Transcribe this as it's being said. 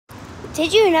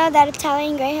Did you know that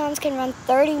Italian Greyhounds can run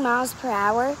 30 miles per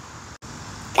hour?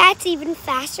 That's even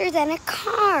faster than a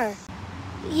car.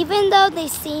 Even though they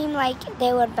seem like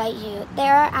they would bite you, they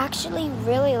are actually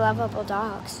really lovable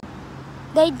dogs.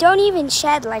 They don't even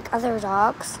shed like other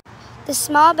dogs. The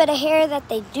small bit of hair that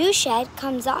they do shed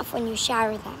comes off when you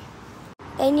shower them.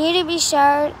 They need to be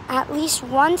showered at least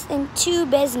once in 2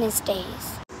 business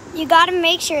days. You gotta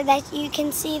make sure that you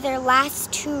can see their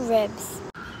last 2 ribs,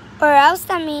 or else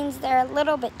that means they're a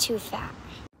little bit too fat.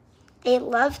 They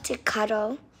love to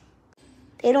cuddle.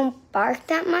 They don't bark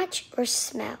that much or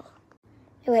smell.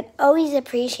 They would always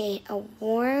appreciate a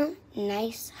warm,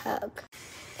 nice hug.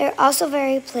 They're also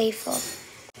very playful,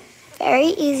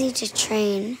 very easy to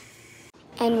train,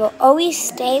 and will always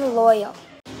stay loyal.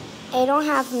 They don't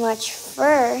have much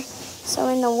fur, so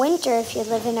in the winter, if you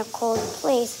live in a cold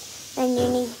place, then you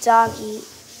need doggy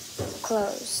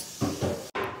clothes.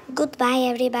 Goodbye,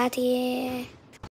 everybody.